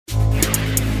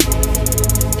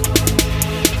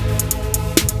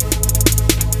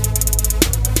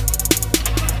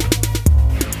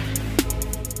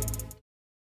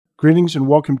Greetings and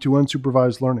welcome to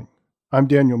Unsupervised Learning. I'm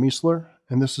Daniel Miesler,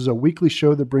 and this is a weekly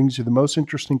show that brings you the most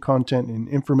interesting content in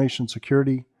information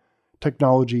security,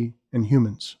 technology, and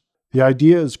humans. The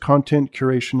idea is content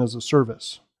curation as a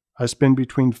service. I spend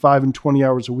between 5 and 20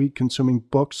 hours a week consuming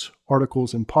books,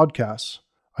 articles, and podcasts.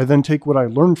 I then take what I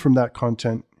learned from that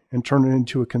content and turn it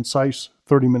into a concise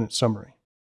 30-minute summary.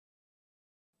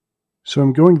 So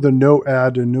I'm going the no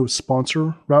ad and no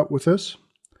sponsor route with this.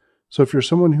 So if you're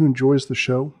someone who enjoys the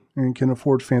show and can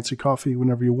afford fancy coffee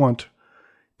whenever you want,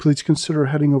 please consider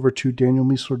heading over to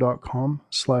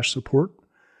danielmiesler.com/support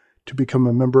to become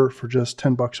a member for just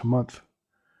 $10 a month.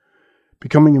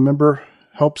 Becoming a member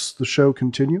helps the show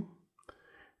continue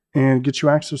and gets you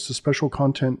access to special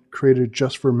content created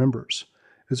just for members,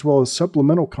 as well as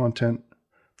supplemental content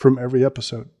from every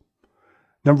episode.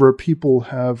 A number of people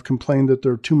have complained that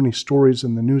there are too many stories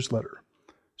in the newsletter.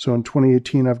 So in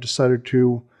 2018, I've decided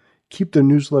to keep the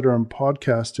newsletter and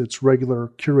podcast its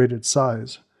regular curated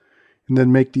size, and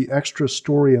then make the extra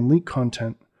story and link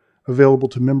content available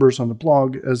to members on the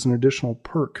blog as an additional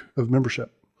perk of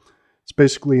membership. It's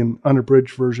basically an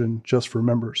unabridged version just for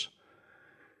members.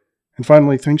 And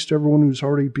finally, thanks to everyone who's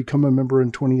already become a member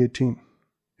in 2018.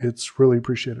 It's really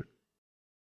appreciated.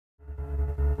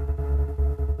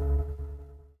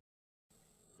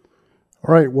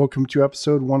 All right, welcome to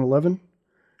episode 111.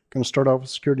 Going to start off with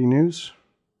security news.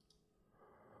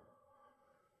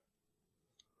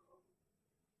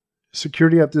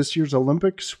 Security at this year's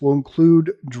Olympics will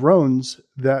include drones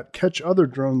that catch other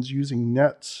drones using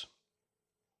nets.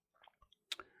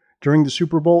 During the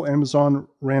Super Bowl, Amazon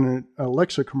ran an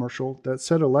Alexa commercial that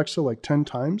said Alexa like 10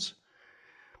 times.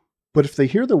 But if they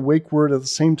hear the wake word at the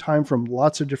same time from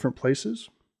lots of different places,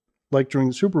 like during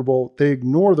the Super Bowl, they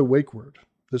ignore the wake word.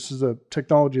 This is a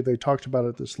technology they talked about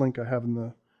at this link I have in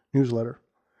the newsletter.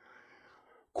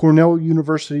 Cornell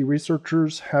University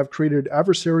researchers have created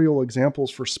adversarial examples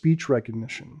for speech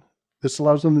recognition. This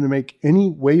allows them to make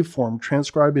any waveform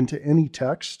transcribe into any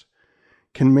text,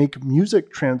 can make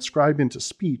music transcribe into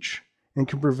speech, and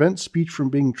can prevent speech from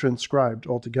being transcribed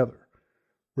altogether.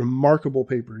 Remarkable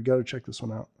paper. You got to check this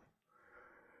one out.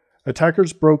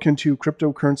 Attackers broke into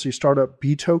cryptocurrency startup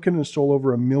B-Token and stole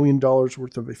over $1 million worth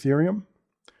of Ethereum.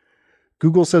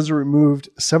 Google says it removed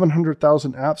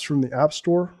 700,000 apps from the App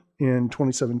Store in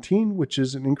 2017, which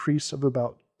is an increase of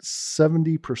about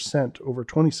 70% over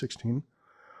 2016.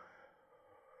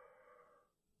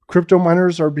 Crypto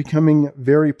miners are becoming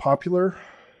very popular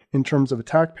in terms of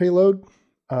attack payload.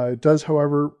 It does,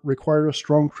 however, require a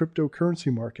strong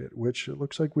cryptocurrency market, which it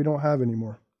looks like we don't have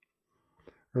anymore,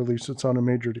 or at least it's on a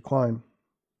major decline.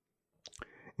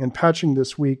 And patching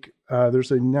this week,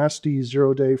 there's a nasty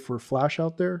 0-day for Flash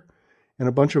out there and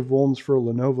a bunch of vulns for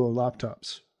Lenovo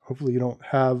laptops. Hopefully you don't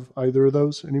have either of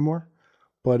those anymore,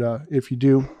 but if you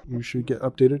do, you should get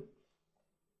updated.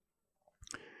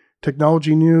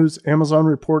 Technology news, Amazon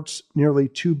reports nearly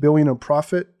 $2 billion of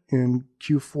profit in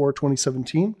Q4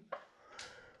 2017.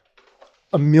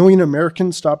 1 million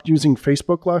Americans stopped using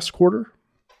Facebook last quarter.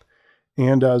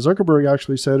 And Zuckerberg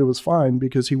actually said it was fine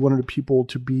because he wanted people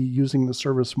to be using the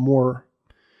service more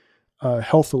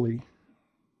healthily.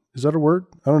 Is that a word?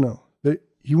 I don't know.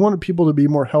 He wanted people to be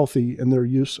more healthy in their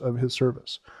use of his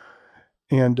service.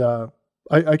 And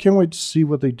I can't wait to see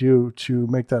what they do to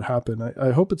make that happen.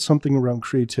 I hope it's something around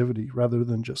creativity rather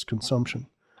than just consumption.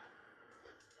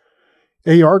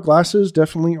 AR glasses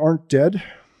definitely aren't dead.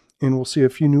 And we'll see a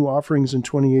few new offerings in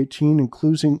 2018,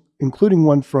 including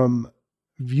one from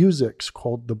Vuzix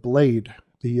called The Blade.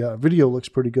 The video looks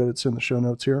pretty good. It's in the show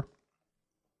notes here.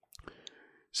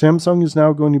 Samsung is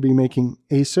now going to be making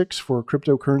ASICs for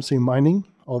cryptocurrency mining,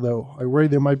 although I worry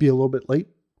they might be a little bit late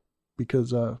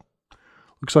because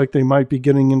looks like they might be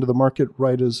getting into the market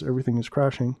right as everything is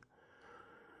crashing.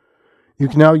 You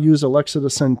can now use Alexa to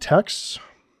send texts,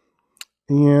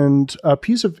 and a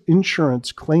piece of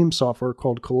insurance claim software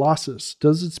called Colossus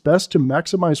does its best to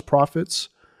maximize profits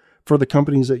for the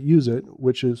companies that use it,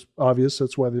 which is obvious.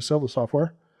 That's why they sell the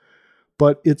software.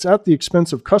 But it's at the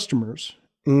expense of customers.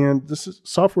 And this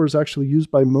software is actually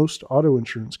used by most auto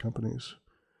insurance companies.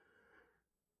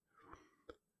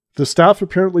 The staff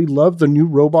apparently love the new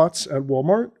robots at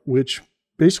Walmart, which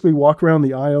basically walk around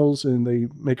the aisles and they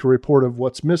make a report of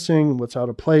what's missing, what's out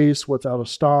of place, what's out of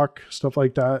stock, stuff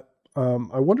like that.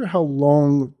 I wonder how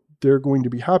long they're going to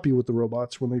be happy with the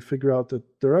robots when they figure out that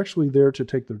they're actually there to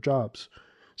take their jobs.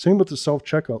 Same with the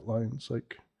self-checkout lines.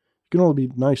 Like, you can only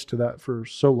be nice to that for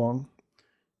so long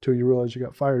until you realize you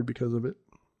got fired because of it.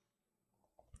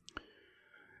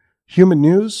 Human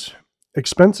news,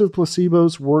 expensive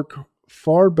placebos work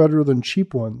far better than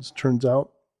cheap ones, turns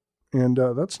out. And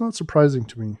that's not surprising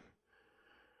to me.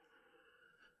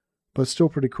 but still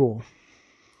pretty cool.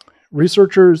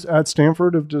 Researchers at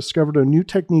Stanford have discovered a new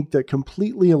technique that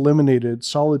completely eliminated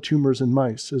solid tumors in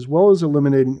mice, as well as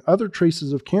eliminating other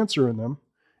traces of cancer in them,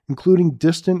 including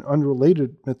distant,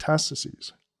 unrelated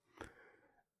metastases.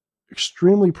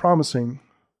 Extremely promising,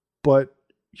 but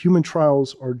human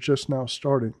trials are just now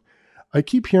starting. I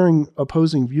keep hearing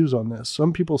opposing views on this.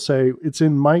 Some people say it's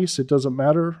in mice, it doesn't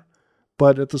matter,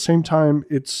 but at the same time,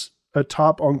 it's a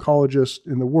top oncologist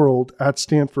in the world at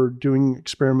Stanford doing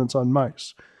experiments on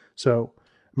mice. So,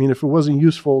 I mean, if it wasn't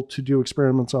useful to do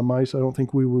experiments on mice, I don't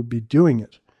think we would be doing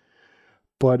it.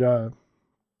 But a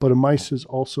mice is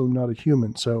also not a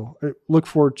human. So I look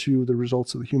forward to the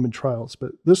results of the human trials.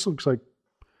 But this looks like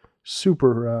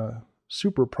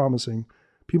super promising.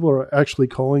 People are actually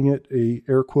calling it a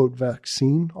air quote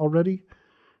vaccine already.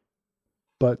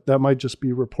 But that might just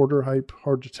be reporter hype.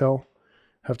 Hard to tell.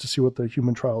 Have to see what the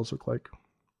human trials look like.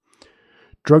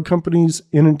 Drug companies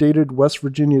inundated West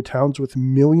Virginia towns with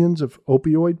millions of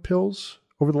opioid pills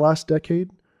over the last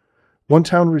decade. One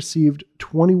town received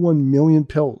 21 million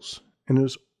pills, and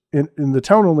the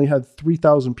town only had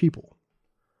 3,000 people.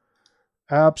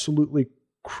 Absolutely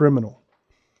criminal.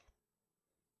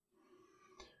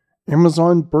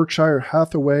 Amazon, Berkshire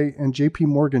Hathaway, and JP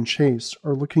Morgan Chase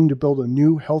are looking to build a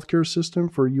new healthcare system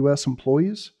for U.S.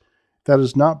 employees that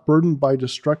is not burdened by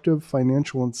destructive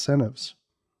financial incentives.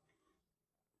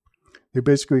 They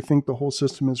basically think the whole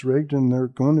system is rigged and they're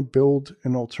going to build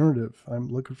an alternative. I'm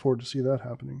looking forward to see that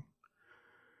happening.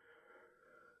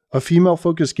 A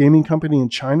female-focused gaming company in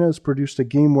China has produced a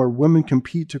game where women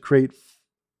compete to create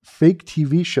fake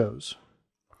TV shows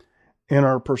and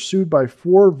are pursued by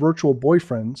 4 virtual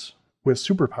boyfriends with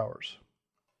superpowers.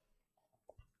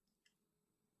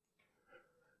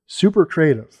 Super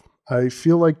creative. I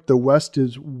feel like the West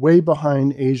is way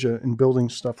behind Asia in building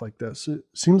stuff like this. It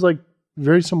seems like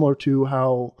very similar to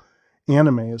how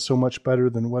anime is so much better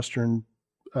than Western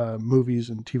movies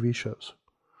and TV shows.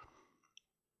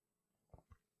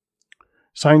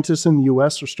 Scientists in the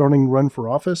US are starting to run for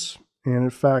office, and in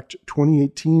fact,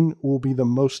 2018 will be the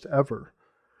most ever.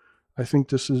 I think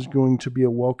this is going to be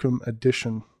a welcome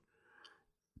addition.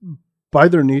 By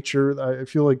their nature, I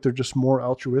feel like they're just more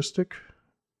altruistic,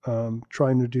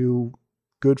 trying to do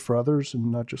good for others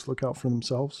and not just look out for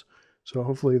themselves. So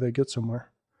hopefully they get somewhere.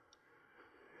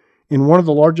 In one of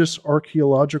the largest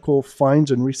archaeological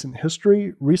finds in recent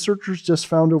history, researchers just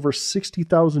found over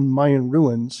 60,000 Mayan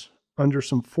ruins under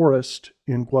some forest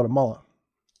in Guatemala.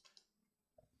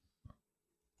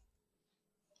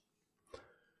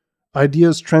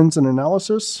 Ideas, trends, and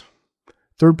analysis.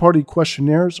 Third-party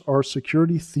questionnaires are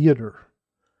security theater.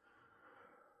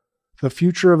 The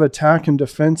future of attack and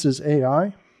defense is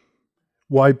AI.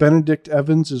 Why Benedict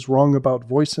Evans is wrong about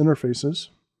voice interfaces.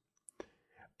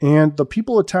 And the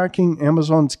people attacking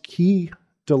Amazon's key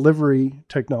delivery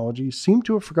technology seem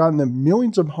to have forgotten that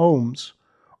millions of homes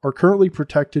are currently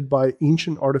protected by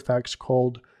ancient artifacts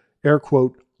called, air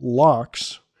quote,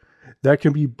 locks that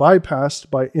can be bypassed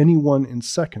by anyone in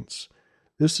seconds.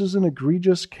 This is an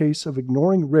egregious case of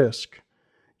ignoring risk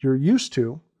you're used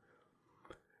to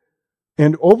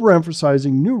and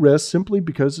overemphasizing new risks simply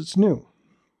because it's new.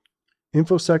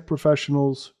 InfoSec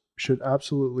professionals should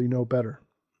absolutely know better.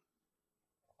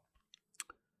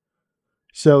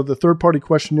 So the third-party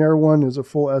questionnaire one is a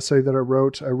full essay that I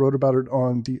wrote. I wrote about it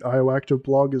on the IOActive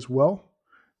blog as well.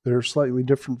 There are slightly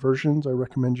different versions. I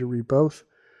recommend you read both.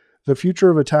 The future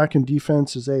of attack and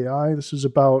defense is AI. This is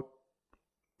about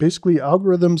basically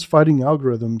algorithms fighting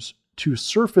algorithms to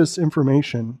surface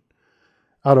information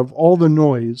out of all the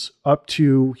noise up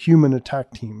to human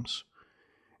attack teams.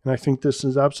 And I think this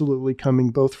is absolutely coming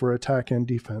both for attack and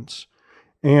defense.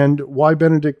 And why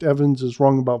Benedict Evans is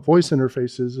wrong about voice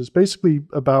interfaces is basically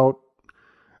about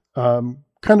kind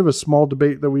of a small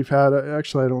debate that we've had.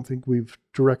 Actually, I don't think we've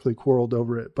directly quarreled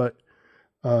over it, but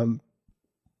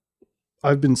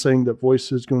I've been saying that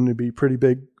voice is going to be pretty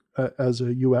big as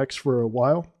a UX for a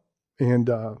while. And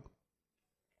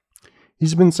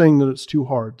he's been saying that it's too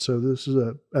hard. So this is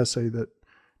an essay that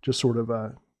just sort of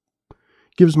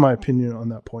gives my opinion on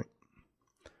that point.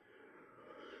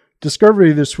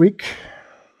 Discovery this week.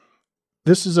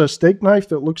 This is a steak knife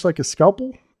that looks like a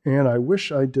scalpel, and I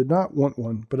wish I did not want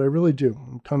one, but I really do.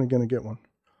 I'm kind of going to get one.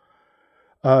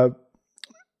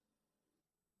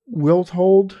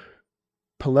 Witold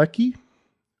Pilecki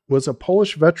was a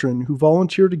Polish veteran who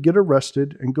volunteered to get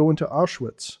arrested and go into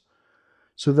Auschwitz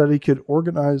so that he could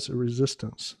organize a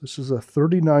resistance. This is a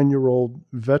 39-year-old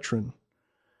veteran,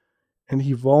 and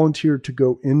he volunteered to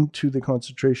go into the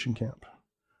concentration camp.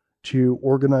 to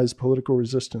organize political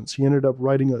resistance. He ended up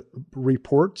writing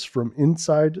reports from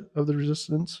inside of the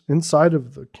resistance, inside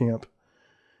of the camp,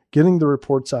 getting the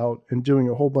reports out and doing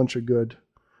a whole bunch of good.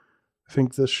 I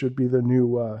think this should be the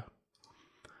new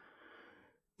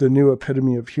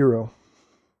epitome of hero.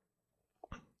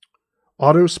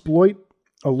 Autosploit,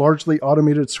 a largely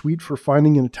automated suite for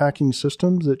finding and attacking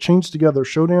systems that chains together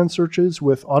Shodan searches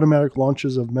with automatic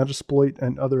launches of Metasploit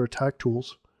and other attack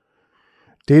tools.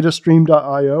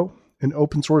 Datastream.io, an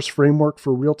open source framework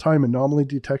for real-time anomaly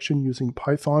detection using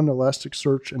Python,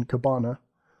 Elasticsearch, and Kibana.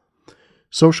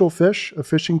 SocialFish, a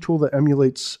phishing tool that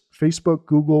emulates Facebook,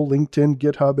 Google, LinkedIn,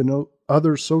 GitHub, and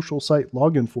other social site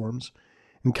login forms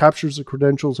and captures the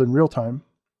credentials in real time.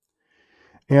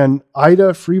 And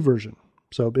IDA free version.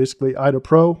 So basically IDA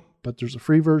Pro, but there's a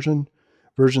free version.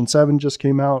 Version 7 just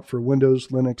came out for Windows,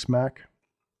 Linux, Mac.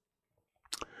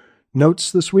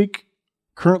 Notes this week.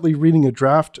 Currently reading a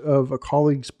draft of a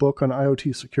colleague's book on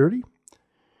IoT security.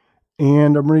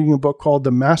 And I'm reading a book called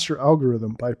The Master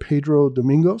Algorithm by Pedro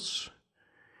Domingos.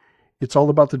 It's all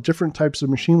about the different types of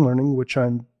machine learning, which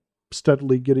I'm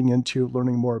steadily getting into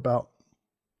learning more about.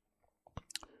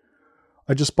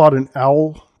 I just bought an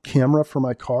OWL camera for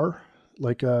my car,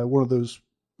 like one of those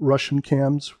Russian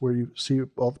cams where you see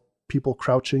all the people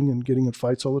crouching and getting in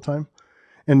fights all the time,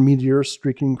 and meteors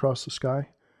streaking across the sky.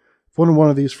 I've wanted one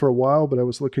of these for a while, but I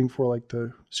was looking for like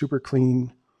the super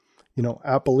clean,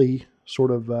 Apple-y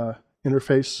sort of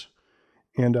interface,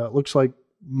 and it looks like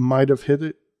might have hit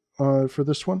it for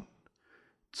this one.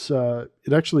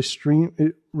 It actually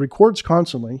it records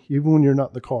constantly, even when you're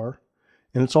not in the car,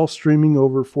 and it's all streaming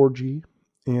over 4G,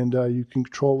 and you can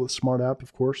control it with Smart App,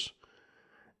 of course.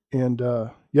 And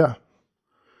yeah,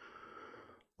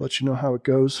 let you know how it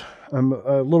goes. I'm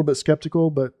a little bit skeptical,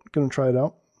 but going to try it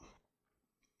out.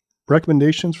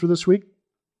 Recommendations for this week.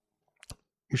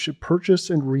 You should purchase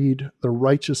and read The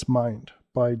Righteous Mind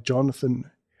by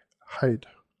Jonathan Haidt.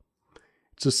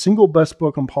 It's the single best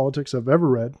book on politics I've ever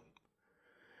read.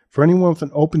 For anyone with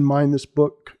an open mind, this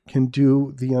book can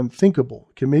do the unthinkable.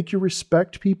 It can make you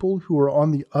respect people who are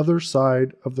on the other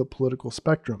side of the political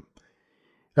spectrum.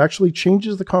 It actually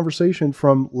changes the conversation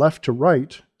from left to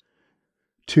right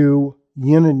to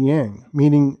yin and yang,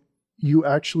 meaning you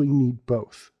actually need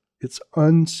both. It's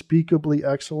unspeakably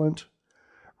excellent.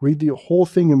 Read the whole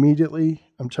thing immediately.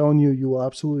 I'm telling you, you will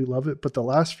absolutely love it. But the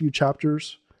last few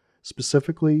chapters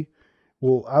specifically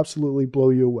will absolutely blow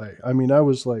you away. I mean, I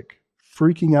was like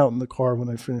freaking out in the car when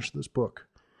I finished this book.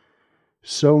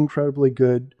 So incredibly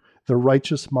good. The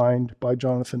Righteous Mind by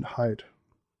Jonathan Haidt.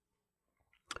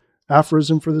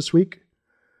 Aphorism for this week.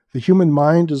 The human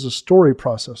mind is a story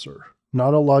processor,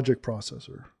 not a logic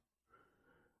processor.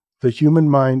 The human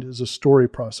mind is a story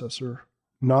processor,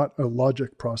 not a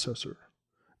logic processor.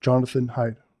 Jonathan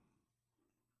Haidt.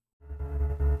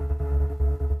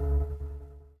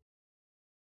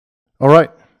 All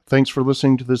right. Thanks for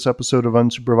listening to this episode of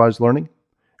Unsupervised Learning.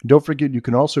 And don't forget, you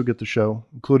can also get the show,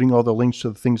 including all the links to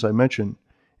the things I mentioned,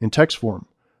 in text form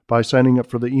by signing up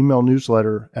for the email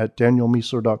newsletter at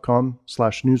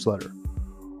danielmiessler.com/newsletter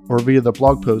or via the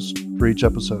blog post for each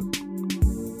episode.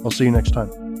 I'll see you next time.